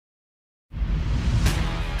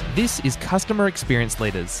This is Customer Experience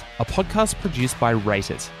Leaders, a podcast produced by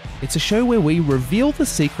Rate It. It's a show where we reveal the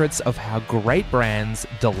secrets of how great brands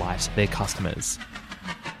delight their customers.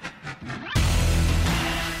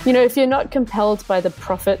 You know, if you're not compelled by the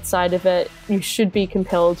profit side of it, you should be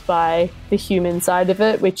compelled by the human side of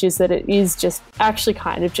it, which is that it is just actually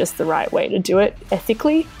kind of just the right way to do it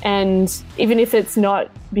ethically. And even if it's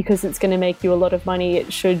not because it's going to make you a lot of money,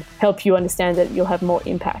 it should help you understand that you'll have more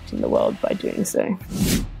impact in the world by doing so.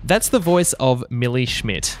 That's the voice of Millie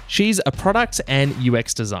Schmidt. She's a product and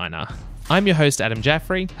UX designer. I'm your host, Adam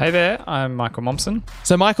Jaffrey. Hey there, I'm Michael Momsen.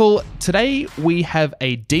 So, Michael, today we have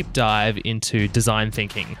a deep dive into design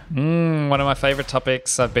thinking. One of my favourite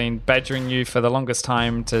topics. I've been badgering you for the longest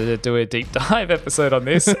time to do a deep dive episode on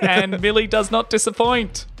this, and Millie does not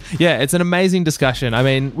disappoint. Yeah, it's an amazing discussion. I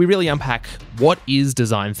mean, we really unpack what is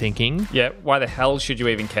design thinking. Yeah, why the hell should you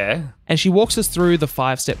even care? And she walks us through the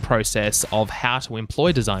 5-step process of how to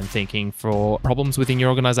employ design thinking for problems within your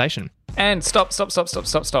organization. And stop.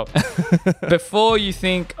 Before you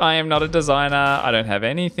think I am not a designer, I don't have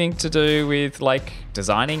anything to do with like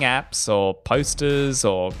designing apps or posters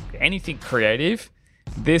or anything creative,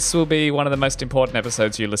 this will be one of the most important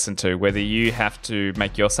episodes you listen to, whether you have to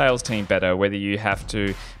make your sales team better, whether you have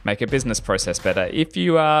to make a business process better. If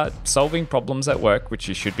you are solving problems at work, which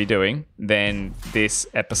you should be doing, then this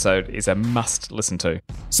episode is a must listen to.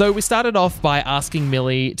 So we started off by asking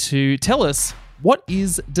Millie to tell us, what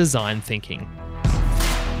is design thinking?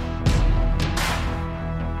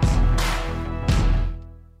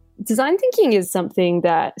 Design thinking is something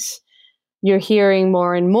that you're hearing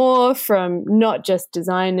more and more from not just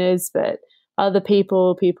designers, but other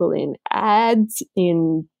people in ads,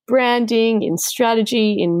 in branding, in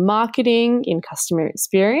strategy, in marketing, in customer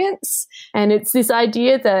experience. And it's this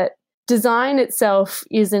idea that design itself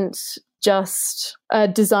isn't just a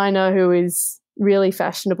designer who is really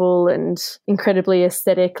fashionable and incredibly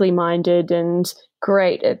aesthetically minded and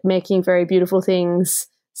great at making very beautiful things,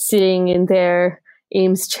 sitting in their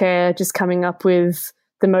Eames chair, just coming up with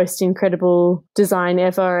the most incredible design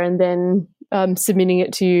ever and then submitting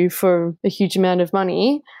it to you for a huge amount of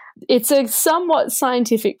money. It's a somewhat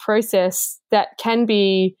scientific process that can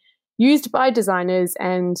be used by designers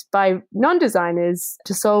and by non-designers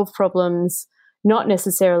to solve problems not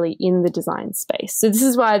necessarily in the design space. So this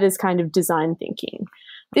is why there's kind of design thinking.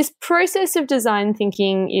 This process of design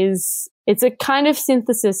thinking it's a kind of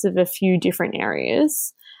synthesis of a few different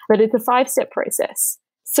areas, but it's a 5-step process.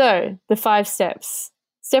 So the 5 steps.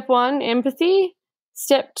 Step 1, empathy.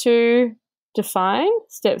 Step 2, define.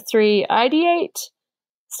 Step 3, ideate.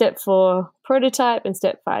 Step 4, prototype. And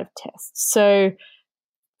step 5, test. So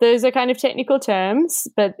those are kind of technical terms,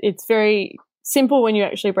 but it's very simple when you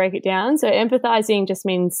actually break it down. So empathizing just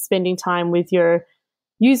means spending time with your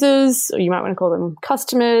users, or you might want to call them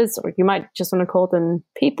customers, or you might just want to call them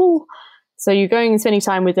people. So you're going and spending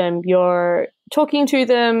time with them, you're talking to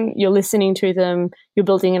them, you're listening to them, you're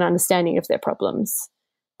building an understanding of their problems.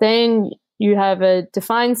 Then you have a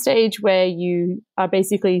define stage where you are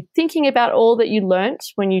basically thinking about all that you learnt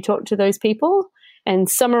when you talk to those people and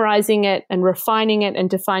summarizing it and refining it and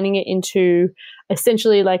defining it into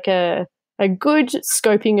essentially like a good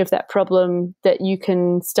scoping of that problem that you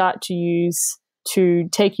can start to use to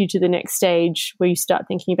take you to the next stage where you start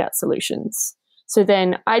thinking about solutions. So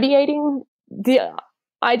then ideating, the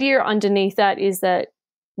idea underneath that is that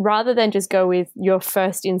rather than just go with your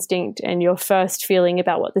first instinct and your first feeling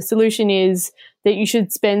about what the solution is, that you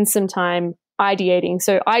should spend some time ideating.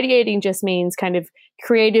 So ideating just means kind of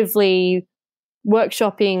creatively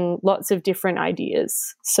workshopping lots of different ideas.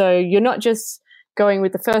 So you're not just going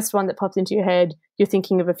with the first one that pops into your head, you're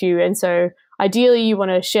thinking of a few. And so ideally you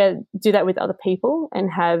want to do that with other people and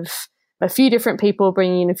have a few different people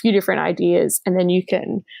bringing in a few different ideas. And then you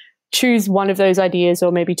can choose one of those ideas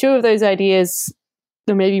or maybe 2 of those ideas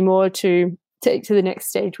or maybe more to take to the next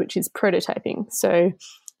stage, which is prototyping. So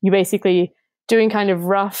you're basically doing kind of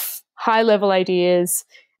rough, high-level ideas,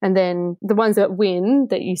 and then the ones that win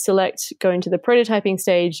that you select go into the prototyping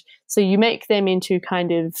stage. So you make them into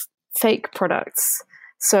kind of fake products.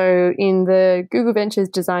 So in the Google Ventures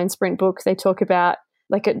Design Sprint book, they talk about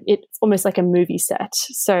it's almost like a movie set.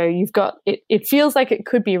 So you've got, it feels like it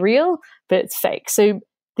could be real, but it's fake. So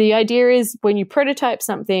the idea is when you prototype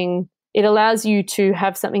something, it allows you to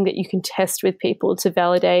have something that you can test with people to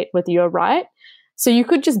validate whether you're right. So you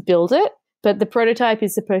could just build it, but the prototype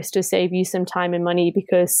is supposed to save you some time and money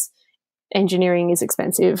because engineering is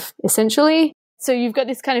expensive, essentially. So you've got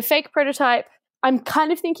this kind of fake prototype. I'm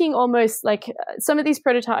kind of thinking almost like some of these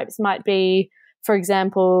prototypes might be, for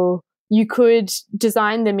example, you could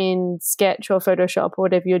design them in Sketch or Photoshop or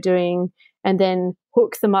whatever you're doing, and then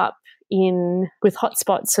hook them up in with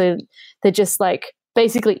hotspots. So they're just like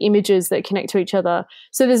basically images that connect to each other.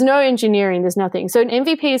 So there's no engineering, there's nothing. So an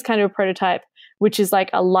MVP is kind of a prototype, which is like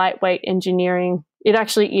a lightweight engineering. It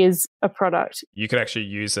actually is a product. You could actually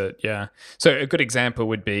use it, yeah. So a good example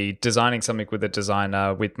would be designing something with a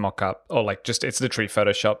designer with mockup, or like just it's literally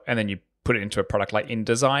Photoshop, and then you put it into a product like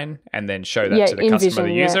InDesign and then show that to the customer,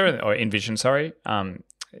 the user, or InVision, sorry. And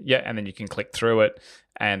then you can click through it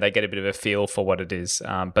and they get a bit of a feel for what it is.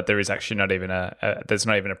 But there is actually there's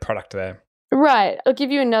not even a product there. Right. I'll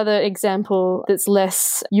give you another example that's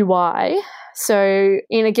less UI. So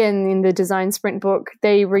in the design sprint book,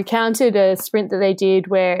 they recounted a sprint that they did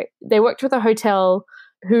where they worked with a hotel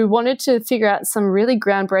who wanted to figure out some really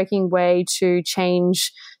groundbreaking way to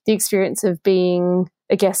change the experience of being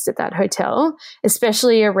a guest at that hotel,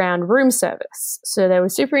 especially around room service. So they were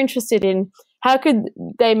super interested in how could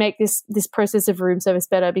they make this process of room service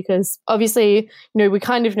better? Because obviously, we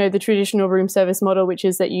kind of know the traditional room service model, which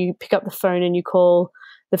is that you pick up the phone and you call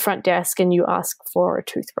the front desk and you ask for a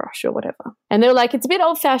toothbrush or whatever. And they're like, it's a bit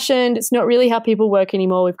old-fashioned. It's not really how people work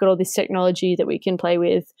anymore. We've got all this technology that we can play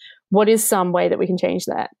with. What is some way that we can change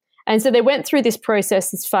that? And so they went through this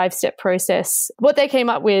process, this 5-step process. What they came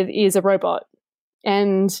up with is a robot.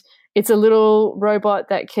 And it's a little robot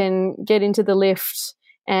that can get into the lift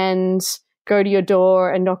and go to your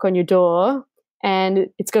door and knock on your door, and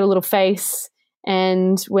it's got a little face,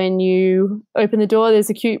 and when you open the door there's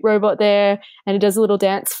a cute robot there and it does a little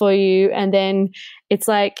dance for you, and then it's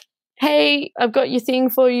like, hey, I've got your thing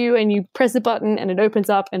for you, and you press a button and it opens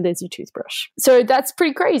up and there's your toothbrush. So that's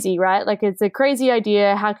pretty crazy, right? Like, it's a crazy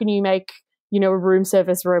idea. How can you make a room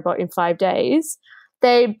service robot in 5 days?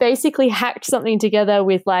 They basically hacked something together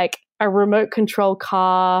with like a remote control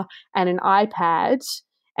car and an iPad.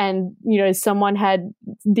 And, someone had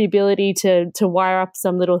the ability to wire up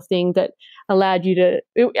some little thing that allowed you to,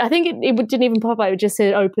 I think it didn't even pop up. It just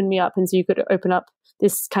said, open me up. And so you could open up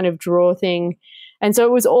this kind of drawer thing. And so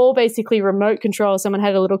it was all basically remote control. Someone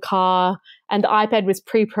had a little car and the iPad was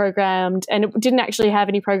pre-programmed, and it didn't actually have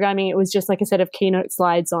any programming. It was just like a set of keynote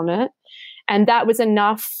slides on it. And that was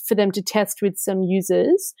enough for them to test with some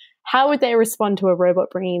users. How would they respond to a robot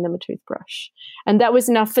bringing them a toothbrush? And that was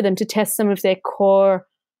enough for them to test some of their core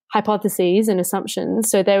hypotheses and assumptions.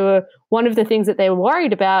 So one of the things that they were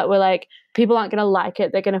worried about were like, people aren't going to like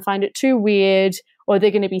it. They're going to find it too weird, or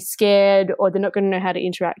they're going to be scared, or they're not going to know how to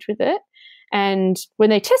interact with it. And when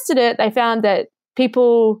they tested it, they found that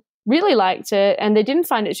people really liked it and they didn't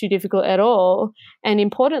find it too difficult at all. And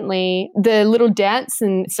importantly, the little dance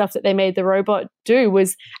and stuff that they made the robot do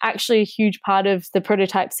was actually a huge part of the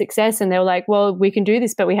prototype success. And they were like, well, we can do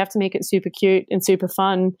this, but we have to make it super cute and super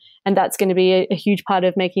fun. And that's going to be a huge part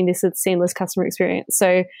of making this a seamless customer experience.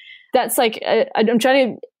 So that's like, I'm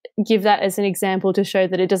trying to give that as an example to show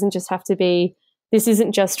that it doesn't just have to be, this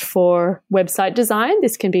isn't just for website design.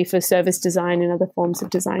 This can be for service design and other forms of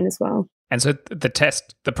design as well. And so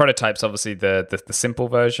the prototype's obviously the simple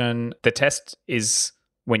version. The test is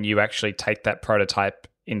when you actually take that prototype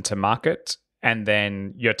into market, and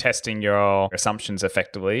then you're testing your assumptions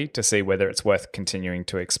effectively to see whether it's worth continuing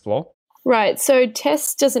to explore. Right. So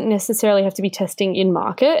test doesn't necessarily have to be testing in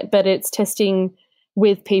market, but it's testing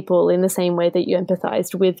with people in the same way that you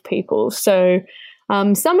empathized with people. So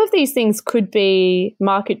some of these things could be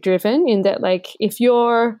market driven, in that, like, if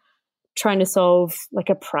you're trying to solve like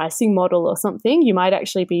a pricing model or something, you might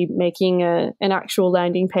actually be making an actual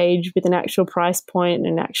landing page with an actual price point and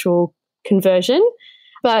an actual conversion.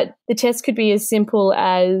 But the test could be as simple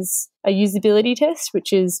as a usability test,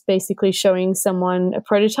 which is basically showing someone a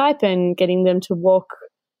prototype and getting them to walk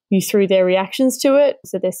you through their reactions to it.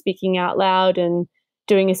 So they're speaking out loud and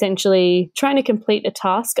doing essentially trying to complete a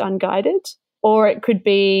task unguided. Or it could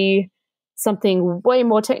be something way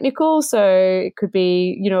more technical. So it could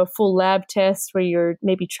be, a full lab test where you're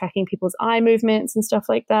maybe tracking people's eye movements and stuff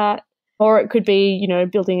like that. Or it could be,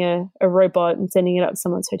 building a robot and sending it up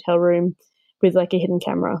someone's hotel room with like a hidden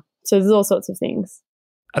camera. So there's all sorts of things.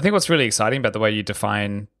 I think what's really exciting about the way you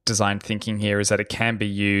define design thinking here is that it can be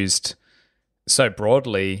used so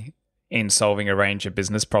broadly in solving a range of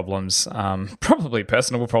business problems, probably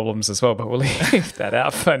personal problems as well, but we'll leave that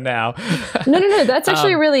out for now. No. That's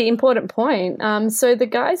actually a really important point. So the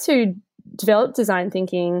guys who developed design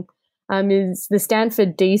thinking is the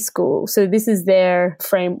Stanford D School. So this is their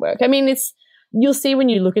framework. I mean, you'll see when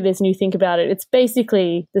you look at this and you think about it, it's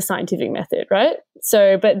basically the scientific method, right?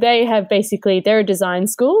 So, but they're a design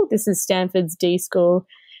school. This is Stanford's D School.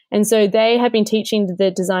 And so they have been teaching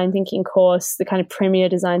the design thinking course, the kind of premier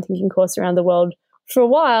design thinking course around the world for a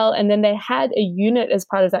while. And then they had a unit as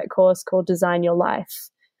part of that course called Design Your Life,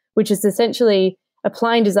 which is essentially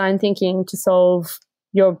applying design thinking to solve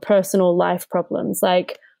your personal life problems.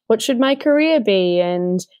 Like, what should my career be?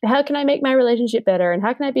 And how can I make my relationship better? And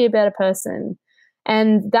how can I be a better person?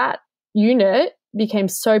 And that unit became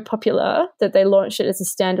so popular that they launched it as a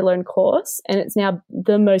standalone course. And it's now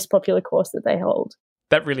the most popular course that they hold.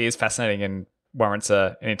 That really is fascinating and warrants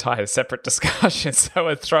an entire separate discussion. So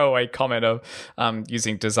a throwaway comment of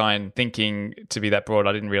using design thinking to be that broad,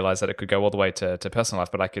 I didn't realize that it could go all the way to personal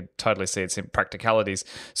life, but I could totally see its practicalities.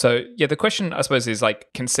 So yeah, the question I suppose is like,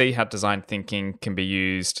 can see how design thinking can be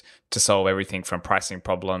used to solve everything from pricing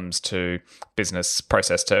problems to business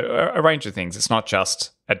process to a range of things. It's not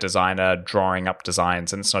just a designer drawing up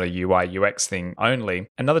designs, and it's not a UI UX thing only.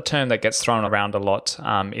 Another term that gets thrown around a lot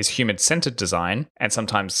is human-centered design, and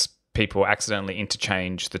sometimes people accidentally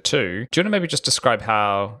interchange the two. Do you want to maybe just describe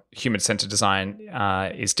how human-centered design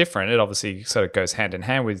is different? It obviously sort of goes hand in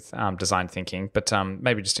hand with design thinking, but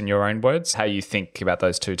maybe just in your own words, how you think about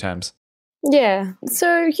those two terms. Yeah.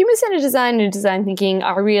 So human-centered design and design thinking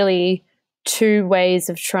are really two ways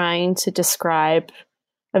of trying to describe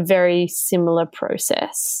a very similar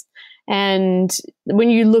process. And when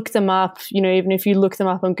you look them up, even if you look them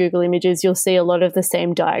up on Google Images, you'll see a lot of the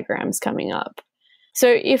same diagrams coming up. So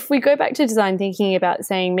if we go back to design thinking about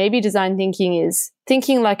saying maybe design thinking is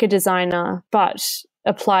thinking like a designer, but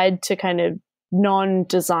applied to kind of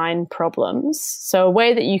non-design problems. So a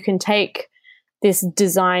way that you can take this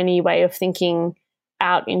designy way of thinking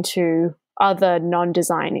out into other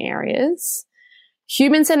non-design areas.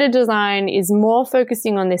 Human-centered design is more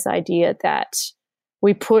focusing on this idea that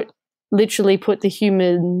we literally put the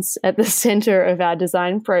humans at the center of our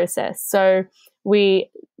design process. So we,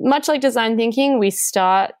 much like design thinking, we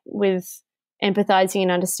start with empathizing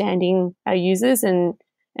and understanding our users and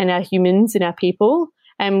our humans and our people,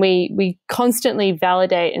 and we constantly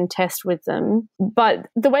validate and test with them. But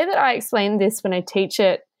the way that I explain this when I teach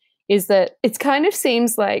it is that it kind of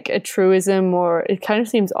seems like a truism, or it kind of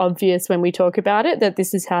seems obvious when we talk about it that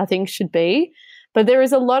this is how things should be. But there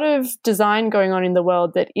is a lot of design going on in the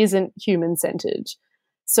world that isn't human-centered.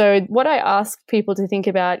 So what I ask people to think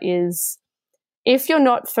about is, if you're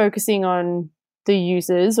not focusing on the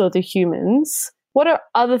users or the humans, what are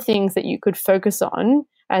other things that you could focus on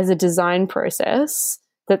as a design process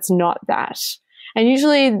that's not that? And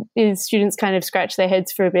usually students kind of scratch their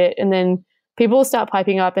heads for a bit, and then people will start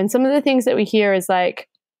piping up. And some of the things that we hear is like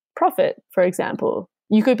profit, for example.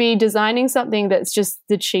 You could be designing something that's just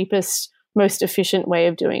the cheapest, most efficient way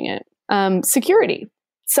of doing it. Security.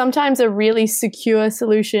 Sometimes a really secure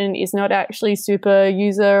solution is not actually super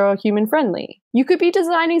user or human friendly. You could be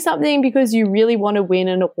designing something because you really want to win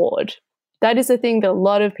an award. That is a thing that a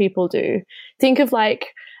lot of people do. Think of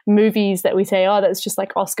like movies that we say, oh, that's just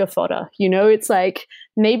like Oscar fodder. It's like,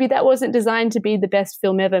 maybe that wasn't designed to be the best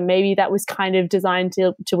film ever. Maybe that was kind of designed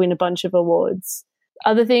to win a bunch of awards.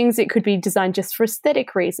 Other things, it could be designed just for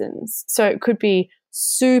aesthetic reasons. So it could be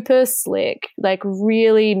super slick, like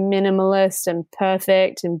really minimalist and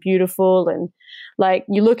perfect and beautiful. And like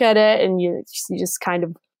you look at it and you just kind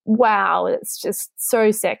of, wow, it's just so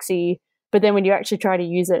sexy. But then when you actually try to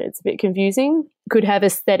use it, it's a bit confusing. Could have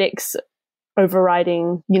aesthetics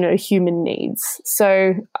overriding, human needs.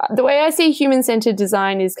 So the way I see human-centered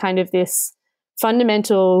design is kind of this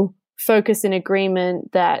fundamental focus and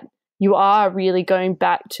agreement that you are really going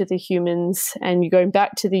back to the humans and you're going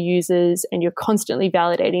back to the users and you're constantly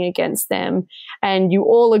validating against them. And you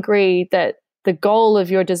all agree that the goal of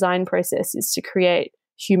your design process is to create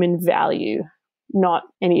human value, not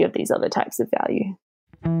any of these other types of value.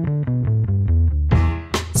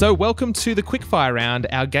 So welcome to the Quickfire Round,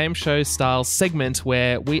 our game show style segment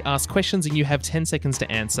where we ask questions and you have 10 seconds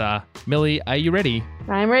to answer. Millie, are you ready?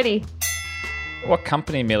 I'm ready. What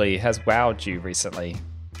company, Millie, has wowed you recently?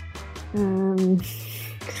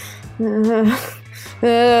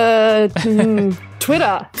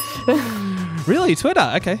 Twitter. Really?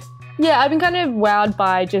 Twitter? Okay. Yeah, I've been kind of wowed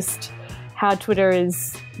by just how Twitter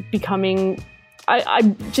is becoming. I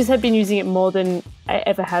just have been using it more than I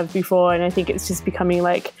ever have before, and I think it's just becoming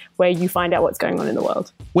like where you find out what's going on in the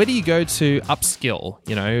world. Where do you go to upskill?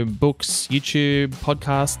 Books, YouTube,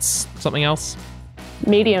 podcasts, something else?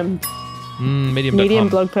 Medium. Medium.com. Medium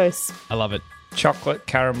blog posts. I love it. Chocolate,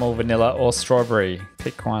 caramel, vanilla, or strawberry?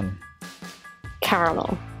 Pick one.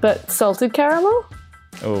 Caramel. But salted caramel?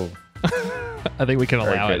 Oh. I think we can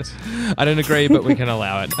allow it. I don't agree, but we can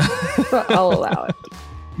allow it. I'll allow it.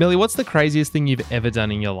 Millie, what's the craziest thing you've ever done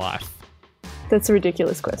in your life? That's a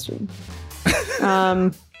ridiculous question.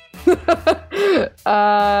 I'm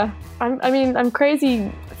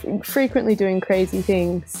crazy frequently doing crazy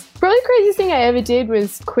things. Probably the craziest thing I ever did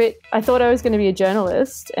was quit. I thought I was going to be a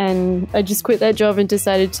journalist, and I just quit that job and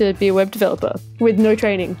decided to be a web developer with no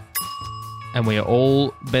training. And we are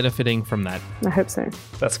all benefiting from that. I hope so.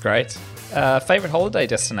 That's great. Favorite holiday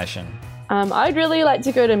destination? I'd really like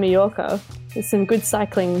to go to Mallorca. There's some good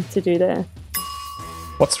cycling to do there.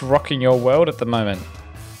 What's rocking your world at the moment?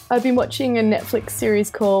 I've been watching a Netflix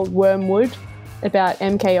series called Wormwood about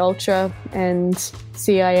MK and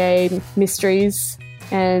CIA mysteries,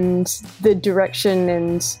 and the direction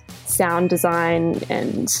and sound design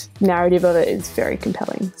and narrative of it is very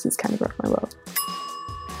compelling. So it's kind of rocked my world.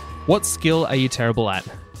 What skill are you terrible at?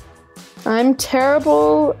 I'm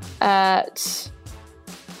terrible at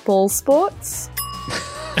ball sports.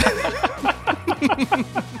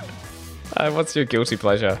 What's your guilty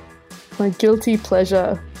pleasure? My guilty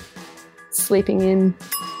pleasure, sleeping in.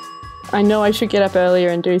 I know I should get up earlier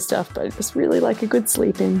and do stuff, but I just really like a good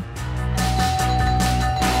sleep in.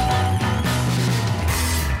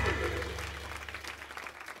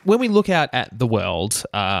 When we look out at the world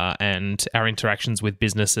and our interactions with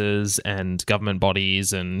businesses and government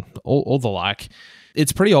bodies and all the like,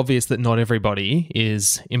 it's pretty obvious that not everybody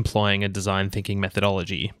is employing a design thinking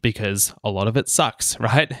methodology because a lot of it sucks,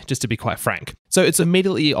 right? Just to be quite frank. So it's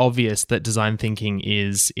immediately obvious that design thinking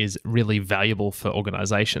is really valuable for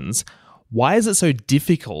organizations. Why is it so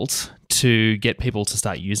difficult to get people to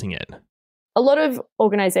start using it? A lot of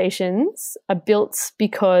organizations are built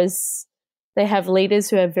because they have leaders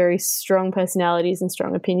who have very strong personalities and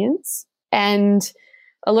strong opinions. And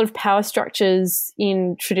a lot of power structures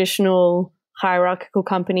in traditional hierarchical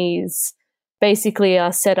companies basically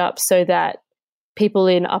are set up so that people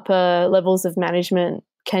in upper levels of management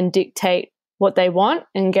can dictate what they want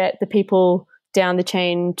and get the people down the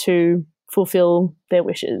chain to fulfill their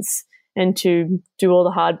wishes and to do all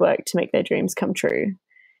the hard work to make their dreams come true.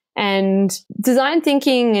 And design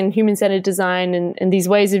thinking and human-centered design and these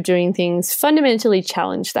ways of doing things fundamentally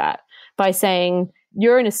challenge that by saying,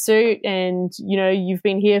 you're in a suit and, you know, you've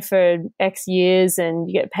been here for X years and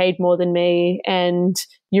you get paid more than me and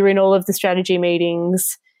you're in all of the strategy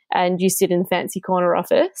meetings and you sit in the fancy corner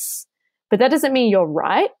office. But that doesn't mean you're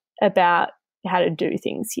right about how to do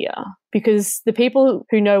things here, because the people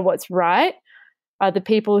who know what's right are the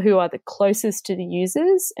people who are the closest to the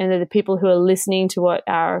users and they're the people who are listening to what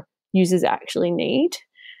our users actually need.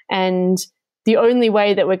 And the only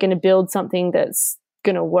way that we're going to build something that's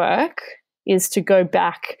going to work is to go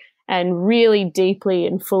back and really deeply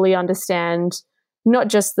and fully understand not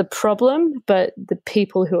just the problem, but the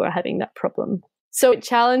people who are having that problem. So it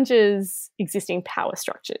challenges existing power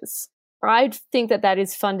structures. I think that that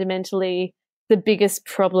is fundamentally the biggest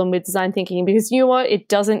problem with design thinking, because you know what? It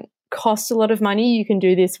doesn't cost a lot of money. You can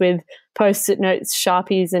do this with Post-it notes,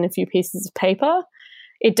 Sharpies, and a few pieces of paper.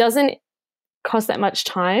 It doesn't cost that much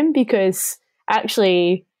time because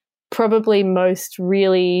actually probably most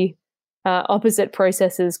really opposite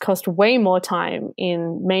processes cost way more time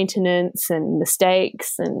in maintenance and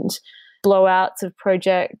mistakes and blowouts of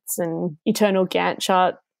projects and eternal Gantt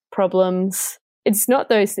chart problems. It's not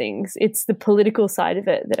those things. It's the political side of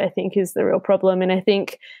it that I think is the real problem. And I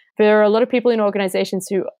think there are a lot of people in organizations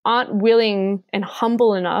who aren't willing and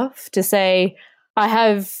humble enough to say, I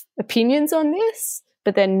have opinions on this,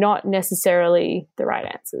 but they're not necessarily the right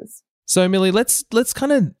answers. So, Millie, let's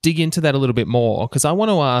kind of dig into that a little bit more, because I want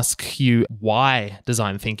to ask you, why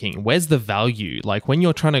design thinking? Where's the value? Like, when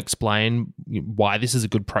you're trying to explain why this is a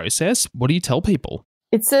good process, what do you tell people?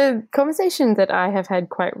 It's a conversation that I have had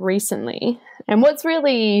quite recently. And what's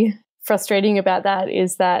really frustrating about that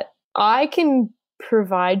is that I can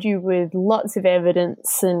provide you with lots of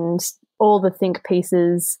evidence and all the think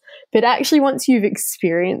pieces, but actually once you've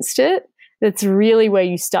experienced it, that's really where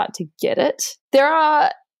you start to get it. There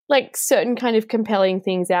are like certain kind of compelling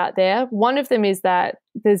things out there. One of them is that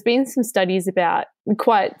there's been some studies about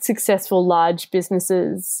quite successful large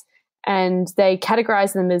businesses, and they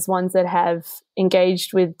categorize them as ones that have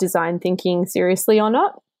engaged with design thinking seriously or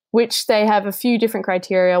not, which they have a few different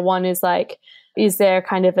criteria. One is like, is there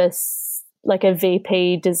kind of a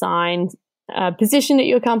VP design position at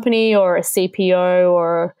your company, or a CPO,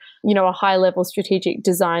 or, you know, a high-level strategic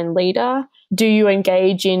design leader? Do you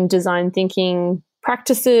engage in design thinking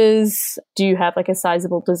practices? Do you have like a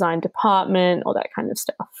sizable design department, all that kind of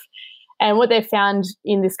stuff? And what they found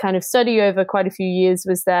in this kind of study over quite a few years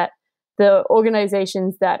was that the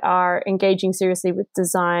organizations that are engaging seriously with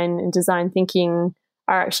design and design thinking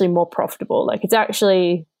are actually more profitable. Like, it's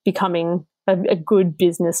actually becoming a good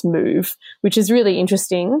business move, which is really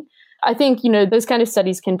interesting. I think, you know, those kind of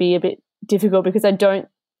studies can be a bit difficult because I don't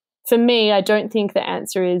for me, I don't think the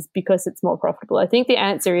answer is because it's more profitable. I think the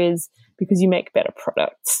answer is because you make better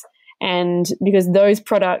products, and because those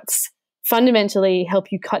products fundamentally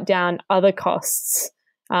help you cut down other costs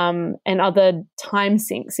and other time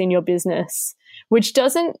sinks in your business, which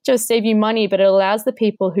doesn't just save you money, but it allows the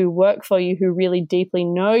people who work for you, who really deeply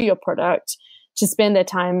know your product, to spend their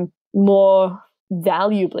time more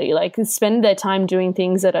valuably, like spend their time doing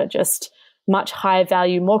things that are just much higher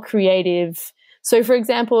value, more creative. So, for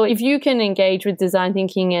example, if you can engage with design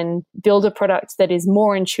thinking and build a product that is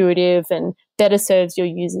more intuitive and better serves your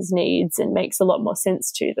users' needs and makes a lot more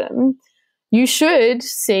sense to them, you should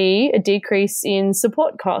see a decrease in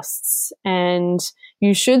support costs, and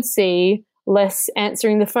you should see less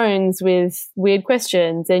answering the phones with weird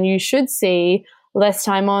questions, and you should see less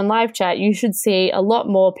time on live chat. You should see a lot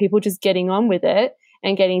more people just getting on with it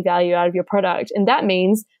and getting value out of your product. And that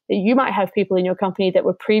means that you might have people in your company that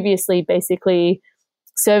were previously basically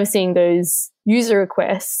servicing those user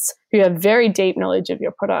requests who have very deep knowledge of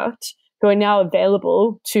your product, who are now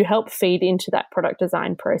available to help feed into that product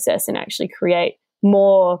design process and actually create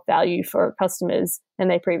more value for customers than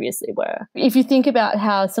they previously were. If you think about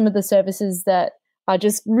how some of the services that are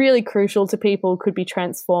just really crucial to people could be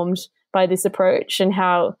transformed by this approach, and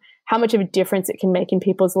how much of a difference it can make in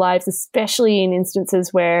people's lives, especially in instances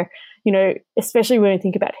where, especially when we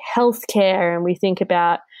think about healthcare and we think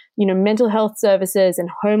about, mental health services and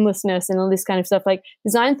homelessness and all this kind of stuff. Like,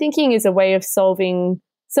 design thinking is a way of solving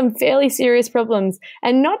some fairly serious problems,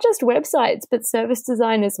 and not just websites, but service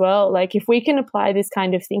design as well. Like, if we can apply this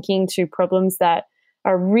kind of thinking to problems that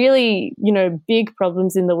are really, big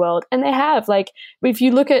problems in the world, and they have, like, if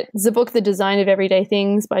you look at the book, The Design of Everyday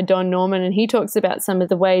Things by Don Norman, and he talks about some of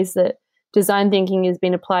the ways that design thinking has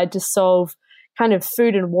been applied to solve kind of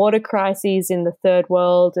food and water crises in the third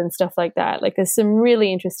world and stuff like that. Like, there's some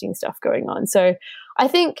really interesting stuff going on. So I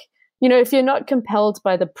think, if you're not compelled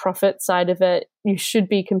by the profit side of it, you should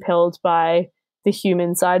be compelled by the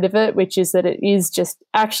human side of it, which is that it is just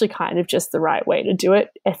actually kind of just the right way to do it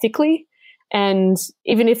ethically. And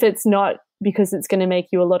even if it's not because it's going to make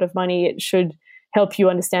you a lot of money, it should help you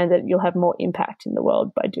understand that you'll have more impact in the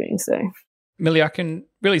world by doing so. Millie, I can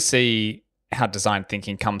really see how design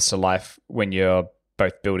thinking comes to life when you're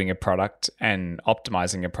both building a product and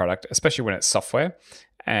optimizing a product, especially when it's software.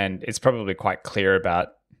 And it's probably quite clear about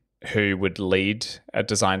who would lead a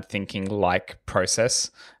design thinking like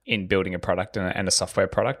process in building a product and a software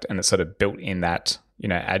product. And it's sort of built in that,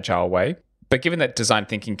 agile way. But given that design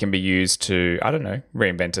thinking can be used to,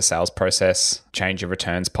 reinvent a sales process, change a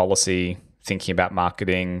returns policy, thinking about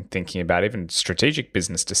marketing, thinking about even strategic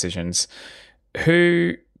business decisions,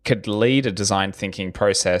 who could lead a design thinking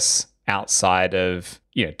process outside of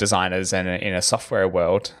designers and in a software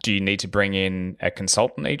world? Do you need to bring in a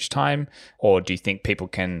consultant each time, or do you think people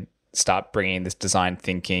can start bringing this design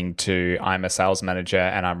thinking to, I'm a sales manager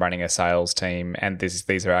and I'm running a sales team, and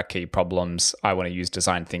these are our key problems, I want to use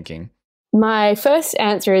design thinking? My first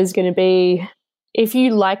answer is going to be, if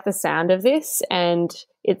you like the sound of this and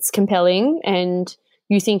it's compelling and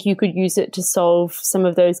you think you could use it to solve some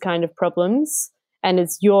of those kind of problems, and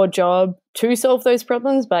it's your job to solve those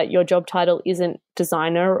problems, but your job title isn't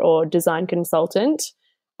designer or design consultant,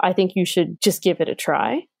 I think you should just give it a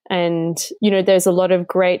try. And, there's a lot of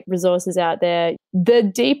great resources out there. The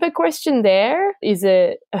deeper question there is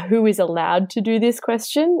a who is allowed to do this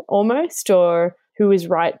question almost, or who is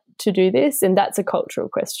right to do this. And that's a cultural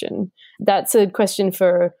question. That's a question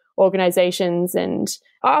for organizations, and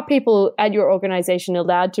are people at your organization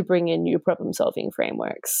allowed to bring in new problem solving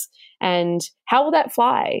frameworks, and how will that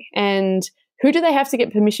fly, and who do they have to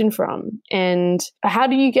get permission from, and how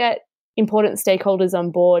do you get important stakeholders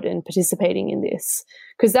on board and participating in this?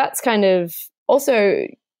 Because that's kind of also,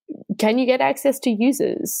 can you get access to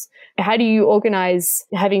users? How do you organize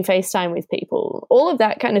having FaceTime with people? All of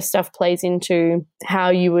that kind of stuff plays into how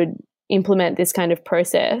you would implement this kind of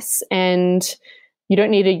process. And you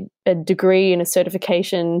don't need a degree and a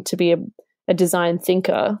certification to be a design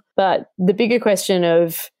thinker. But the bigger question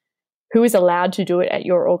of who is allowed to do it at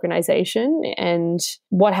your organization and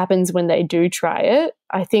what happens when they do try it,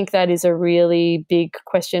 I think that is a really big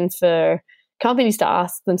question for companies to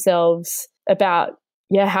ask themselves about,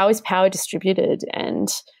 how is power distributed, and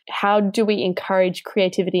how do we encourage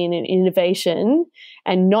creativity and innovation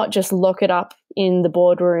and not just lock it up in the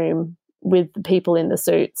boardroom with the people in the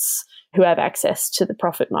suits who have access to the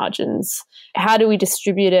profit margins? How do we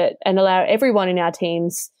distribute it and allow everyone in our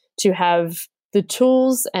teams to have the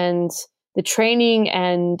tools and the training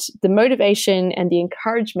and the motivation and the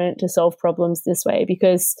encouragement to solve problems this way?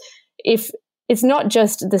 Because if it's not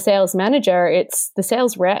just the sales manager, it's the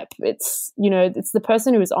sales rep, it's, it's the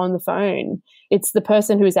person who is on the phone, it's the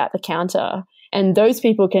person who is at the counter. And those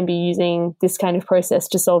people can be using this kind of process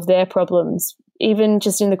to solve their problems, even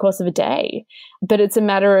just in the course of a day. But it's a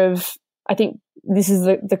matter of, I think this is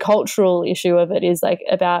the cultural issue of it, is like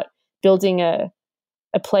about building a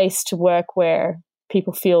place to work where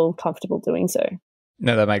people feel comfortable doing so.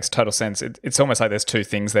 No, that makes total sense. It's almost like there's two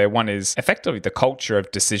things there. One is effectively the culture of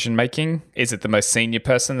decision making. Is it the most senior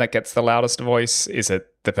person that gets the loudest voice? Is it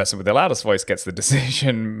the person with the loudest voice gets the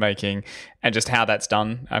decision making? And just how that's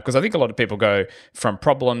done. Because I think a lot of people go from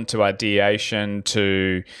problem to ideation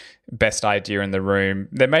to best idea in the room.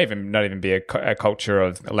 There may even not even be a culture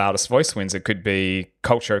of loudest voice wins. It could be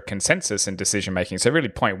culture of consensus and decision making. So really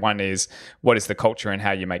point one is, what is the culture and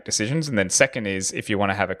how you make decisions? And then second is, if you want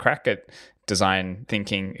to have a crack at design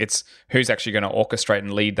thinking, it's who's actually going to orchestrate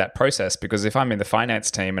and lead that process. Because if I'm in the finance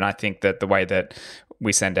team and I think that the way that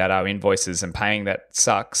we send out our invoices and paying that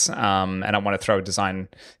sucks, and I want to throw design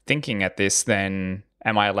thinking at this, then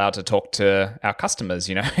am I allowed to talk to our customers?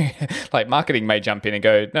 Like marketing may jump in and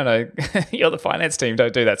go, no, you're the finance team,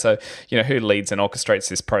 don't do that. So, who leads and orchestrates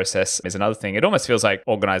this process is another thing. It almost feels like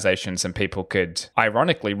organizations and people could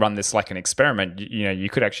ironically run this like an experiment. You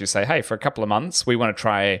could actually say, hey, for a couple of months, we want to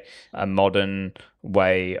try a modern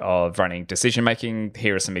way of running decision making.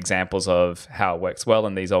 Here are some examples of how it works well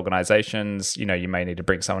in these organizations. You may need to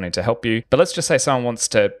bring someone in to help you. But let's just say someone wants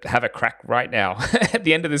to have a crack right now at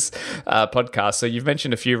the end of this podcast. So you've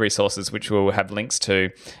mentioned a few resources which we'll have links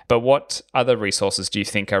to. But what other resources do you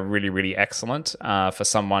think are really, really excellent for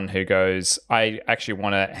someone who goes, I actually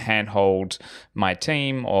want to handhold my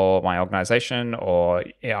team or my organization, or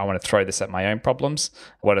I want to throw this at my own problems?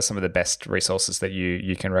 What are some of the best resources that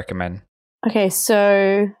you can recommend? Okay,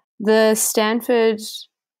 so the Stanford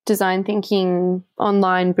Design Thinking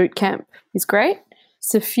online bootcamp is great.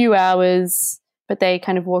 It's a few hours, but they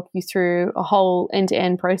kind of walk you through a whole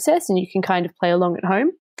end-to-end process and you can kind of play along at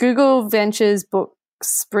home. Google Ventures book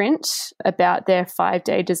Sprint, about their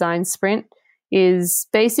 5-day design sprint, is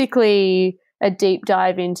basically a deep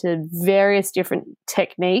dive into various different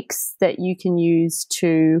techniques that you can use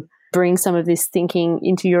to bring some of this thinking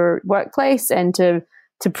into your workplace and to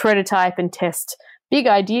prototype and test big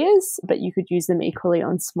ideas, but you could use them equally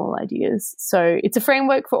on small ideas. So it's a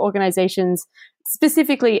framework for organizations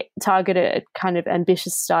specifically targeted at kind of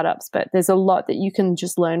ambitious startups, but there's a lot that you can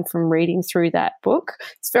just learn from reading through that book.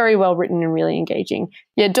 It's very well written and really engaging.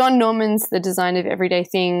 Yeah, Don Norman's The Design of Everyday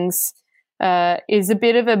Things is a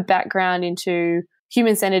bit of a background into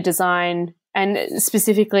human-centered design, and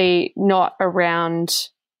specifically not around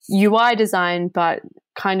UI design, but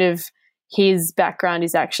kind of his background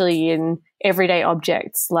is actually in everyday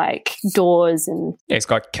objects like doors and... Yeah, he's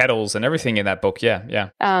got kettles and everything in that book.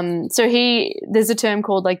 Yeah. So there's a term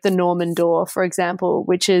called like the Norman door, for example,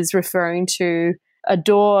 which is referring to a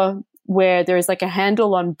door where there is like a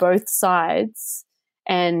handle on both sides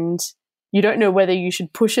and you don't know whether you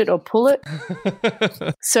should push it or pull it.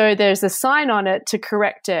 So there's a sign on it to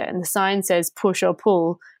correct it, and the sign says push or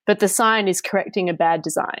pull, but the sign is correcting a bad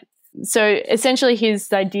design. So essentially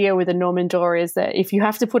his idea with a Norman door is that if you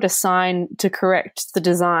have to put a sign to correct the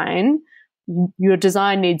design, your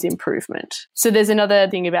design needs improvement. So there's another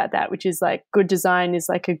thing about that, which is like good design is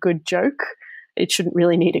like a good joke. It shouldn't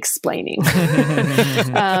really need explaining.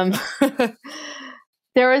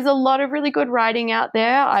 There is a lot of really good writing out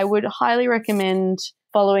there. I would highly recommend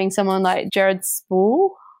following someone like Jared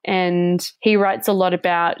Spool, and he writes a lot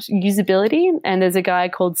about usability. And there's a guy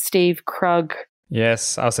called Steve Krug.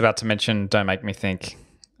 Yes, I was about to mention Don't Make Me Think.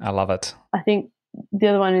 I love it. I think the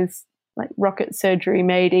other one is like Rocket Surgery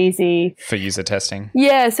Made Easy. For user testing.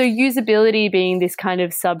 Yeah, so usability being this kind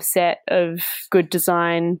of subset of good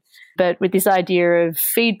design, but with this idea of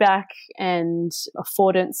feedback and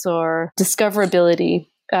affordance or discoverability.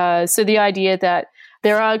 So the idea that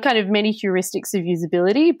there are kind of many heuristics of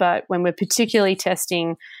usability, but when we're particularly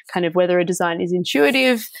testing kind of whether a design is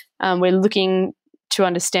intuitive, we're looking to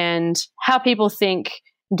understand how people think,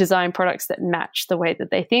 design products that match the way that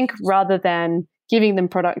they think, rather than giving them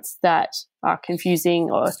products that are confusing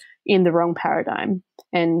or in the wrong paradigm.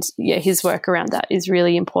 And yeah, his work around that is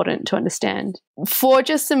really important to understand. For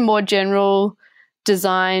just some more general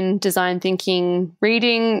design thinking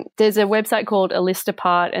reading, there's a website called A List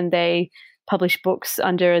Apart, and they publish books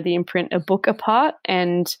under the imprint A Book Apart,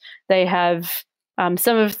 and they have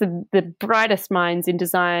some of the brightest minds in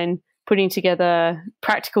design putting together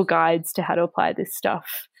practical guides to how to apply this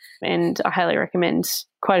stuff. And I highly recommend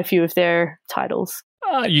quite a few of their titles.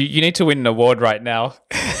 You need to win an award right now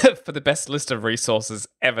for the best list of resources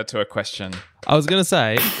ever to a question. I was going to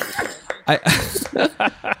say,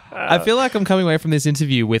 I feel like I'm coming away from this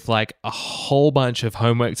interview with like a whole bunch of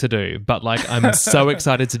homework to do, but like I'm so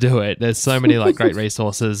excited to do it. There's so many like great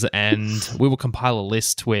resources, and we will compile a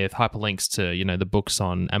list with hyperlinks to, you know, the books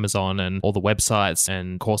on Amazon and all the websites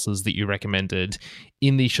and courses that you recommended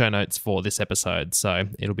in the show notes for this episode. So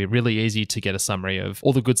it'll be really easy to get a summary of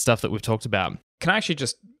all the good stuff that we've talked about. Can I actually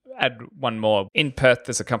just add one more? In Perth,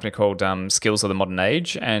 there's a company called Skills of the Modern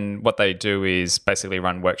Age, and what they do is basically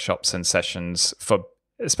run workshops and sessions for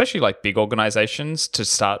especially like big organizations to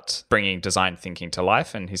start bringing design thinking to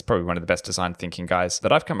life. And he's probably one of the best design thinking guys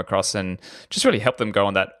that I've come across, and just really help them go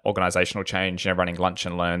on that organizational change, you know, running lunch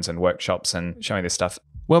and learns and workshops and showing this stuff.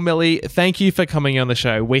 Well, Millie, thank you for coming on the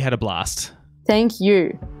show. We had a blast. Thank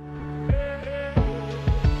you.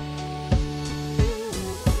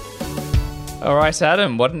 All right,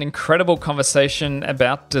 Adam, what an incredible conversation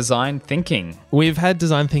about design thinking. We've had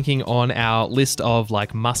design thinking on our list of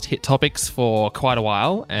like must-hit topics for quite a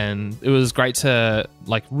while, and it was great to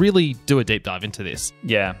like really do a deep dive into this.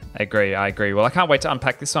 Yeah, I agree. Well, I can't wait to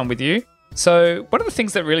unpack this one with you. So one of the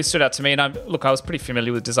things that really stood out to me, and I was pretty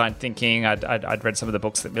familiar with design thinking. I'd read some of the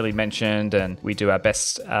books that Millie mentioned, and we do our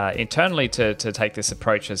best internally to take this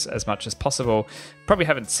approach as much as possible. Probably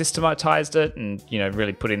haven't systematized it and, you know,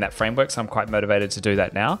 really put in that framework, so I'm quite motivated to do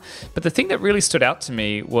that now. But the thing that really stood out to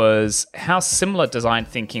me was how similar design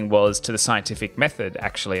thinking was to the scientific method,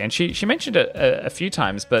 actually. And she mentioned it a few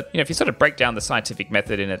times, but, you know, if you sort of break down the scientific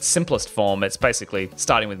method in its simplest form, it's basically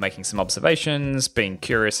starting with making some observations, being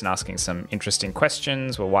curious and asking some interesting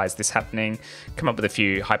questions. Well, why is this happening? Come up with a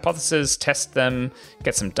few hypotheses, test them,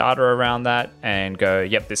 get some data around that, and go,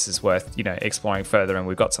 yep, this is worth, you know, exploring further, and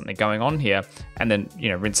we've got something going on here. And then, you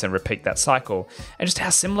know, rinse and repeat that cycle. And just how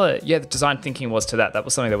similar, the design thinking was to that. That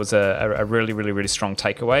was something that was a really, really, really strong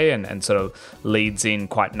takeaway, and sort of leads in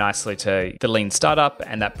quite nicely to the lean startup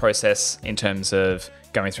and that process in terms of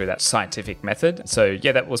going through that scientific method. So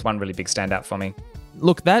yeah, that was one really big standout for me.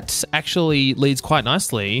 Look, that actually leads quite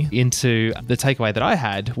nicely into the takeaway that I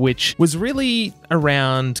had, which was really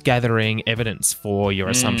around gathering evidence for your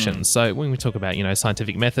assumptions. So when we talk about, you know,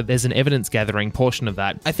 scientific method, there's an evidence gathering portion of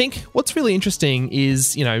that. I think what's really interesting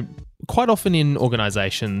is, you know, quite often in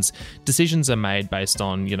organizations, decisions are made based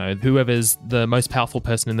on, you know, whoever's the most powerful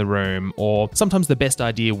person in the room, or sometimes the best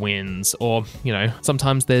idea wins, or, you know,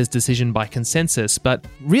 sometimes there's decision by consensus, but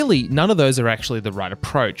really none of those are actually the right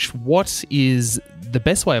approach. What is the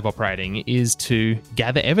best way of operating is to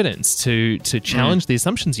gather evidence, to challenge the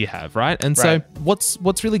assumptions you have, right? And so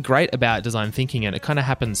what's really great about design thinking, and it kind of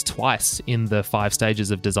happens twice in the 5 stages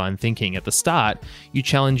of design thinking. At the start, you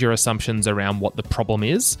challenge your assumptions around what the problem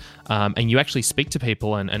is, and you actually speak to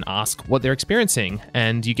people and ask what they're experiencing,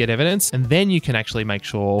 and you get evidence, and then you can actually make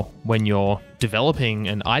sure when you're developing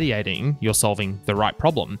and ideating, you're solving the right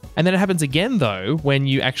problem. And then it happens again, though, when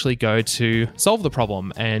you actually go to solve the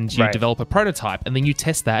problem and you develop a prototype, and then you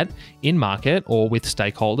test that in market or with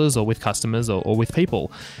stakeholders or with customers or with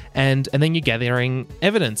people. And then you're gathering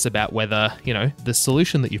evidence about whether, you know, the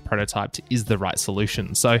solution that you've prototyped is the right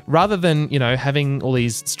solution. So rather than, you know, having all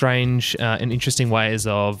these strange and interesting ways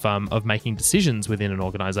of making decisions within an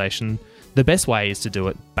organization, the best way is to do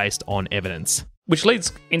it based on evidence. Which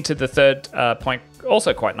leads into the third point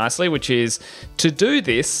also quite nicely, which is to do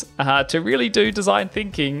this, to really do design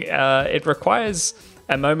thinking, it requires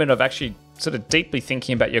a moment of actually sort of deeply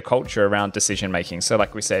thinking about your culture around decision making. So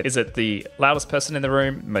like we said, is it the loudest person in the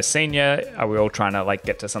room, most senior? Are we all trying to like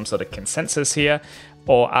get to some sort of consensus here?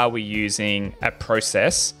 Or are we using a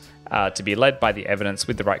process to be led by the evidence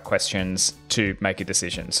with the right questions to make a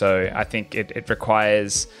decision? So I think it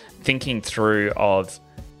requires thinking through of,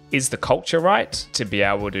 is the culture right to be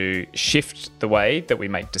able to shift the way that we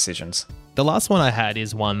make decisions? The last one I had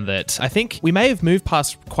is one that I think we may have moved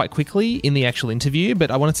past quite quickly in the actual interview,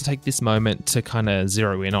 but I wanted to take this moment to kind of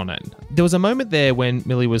zero in on it. There was a moment there when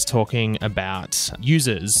Millie was talking about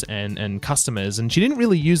users and customers, and she didn't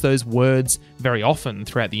really use those words very often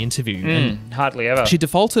throughout the interview. Hardly ever. She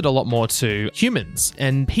defaulted a lot more to humans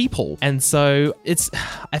and people. And so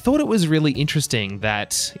I thought it was really interesting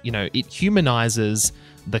that, you know, it humanizes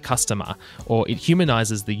the customer, or it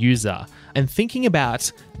humanizes the user, and thinking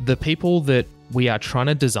about the people that we are trying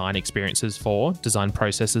to design experiences for, design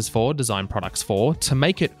processes for, design products for, to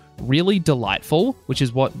make it really delightful, which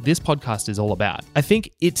is what this podcast is all about. I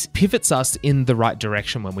think it pivots us in the right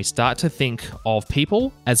direction when we start to think of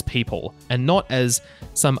people and not as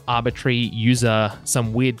some arbitrary user,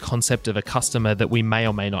 some weird concept of a customer that we may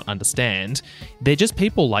or may not understand. They're just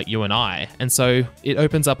people like you and I. And so it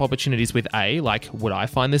opens up opportunities with A, like, would I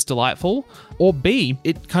find this delightful? Or B,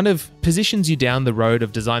 it kind of positions you down the road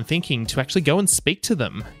of design thinking to actually go and speak to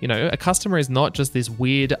them. You know, a customer is not just this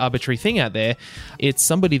weird arbitrary thing out there. It's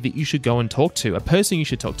somebody that you should go and talk to, a person you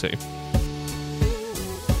should talk to.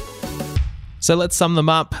 So let's sum them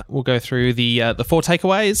up. We'll go through the 4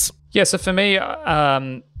 takeaways. Yeah, so for me,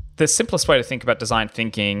 the simplest way to think about design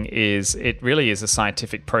thinking is it really is a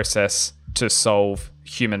scientific process to solve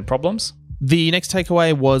human problems. The next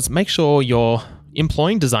takeaway was make sure you're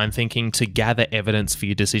employing design thinking to gather evidence for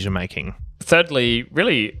your decision making. Thirdly,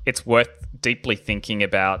 really, it's worth deeply thinking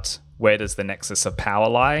about where does the nexus of power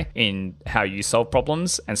lie in how you solve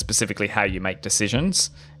problems and specifically how you make decisions.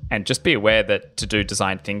 And just be aware that to do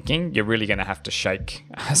design thinking, you're really going to have to shake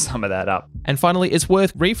some of that up. And finally, it's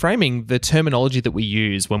worth reframing the terminology that we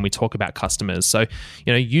use when we talk about customers. So,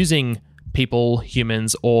 using people,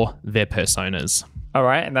 humans, or their personas. All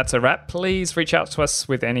right, and that's a wrap. Please reach out to us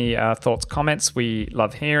with any thoughts, comments. We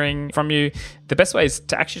love hearing from you. The best way is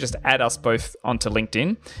to actually just add us both onto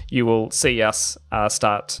LinkedIn. You will see us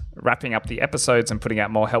start wrapping up the episodes and putting out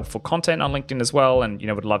more helpful content on LinkedIn as well. And,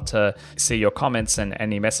 would love to see your comments and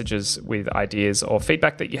any messages with ideas or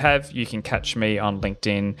feedback that you have. You can catch me on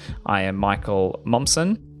LinkedIn. I am Michael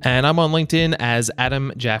Momsen. And I'm on LinkedIn as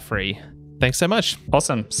Adam Jaffrey. Thanks so much.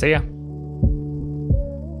 Awesome. See ya.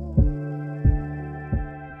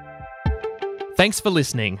 Thanks for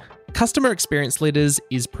listening. Customer Experience Leaders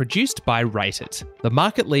is produced by Rate It, the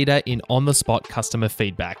market leader in on-the-spot customer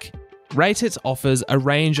feedback. Rate It offers a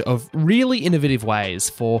range of really innovative ways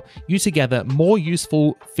for you to gather more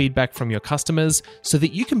useful feedback from your customers so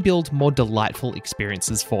that you can build more delightful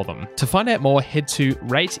experiences for them. To find out more, head to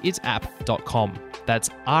rateitapp.com. That's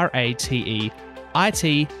rateitapp.com.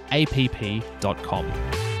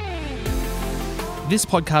 This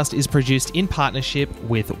podcast is produced in partnership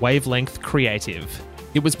with Wavelength Creative.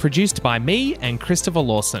 It was produced by me and Christopher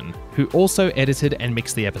Lawson, who also edited and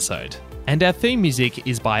mixed the episode. And our theme music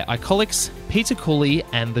is by Icolics, Peter Cooley,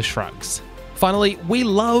 and The Shrugs. Finally, we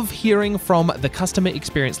love hearing from the Customer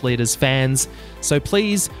Experience Leaders fans, so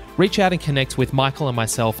please reach out and connect with Michael and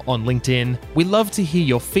myself on LinkedIn. We love to hear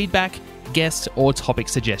your feedback, guest, or topic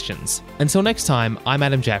suggestions. Until next time, I'm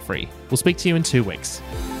Adam Jaffrey. We'll speak to you in 2 weeks.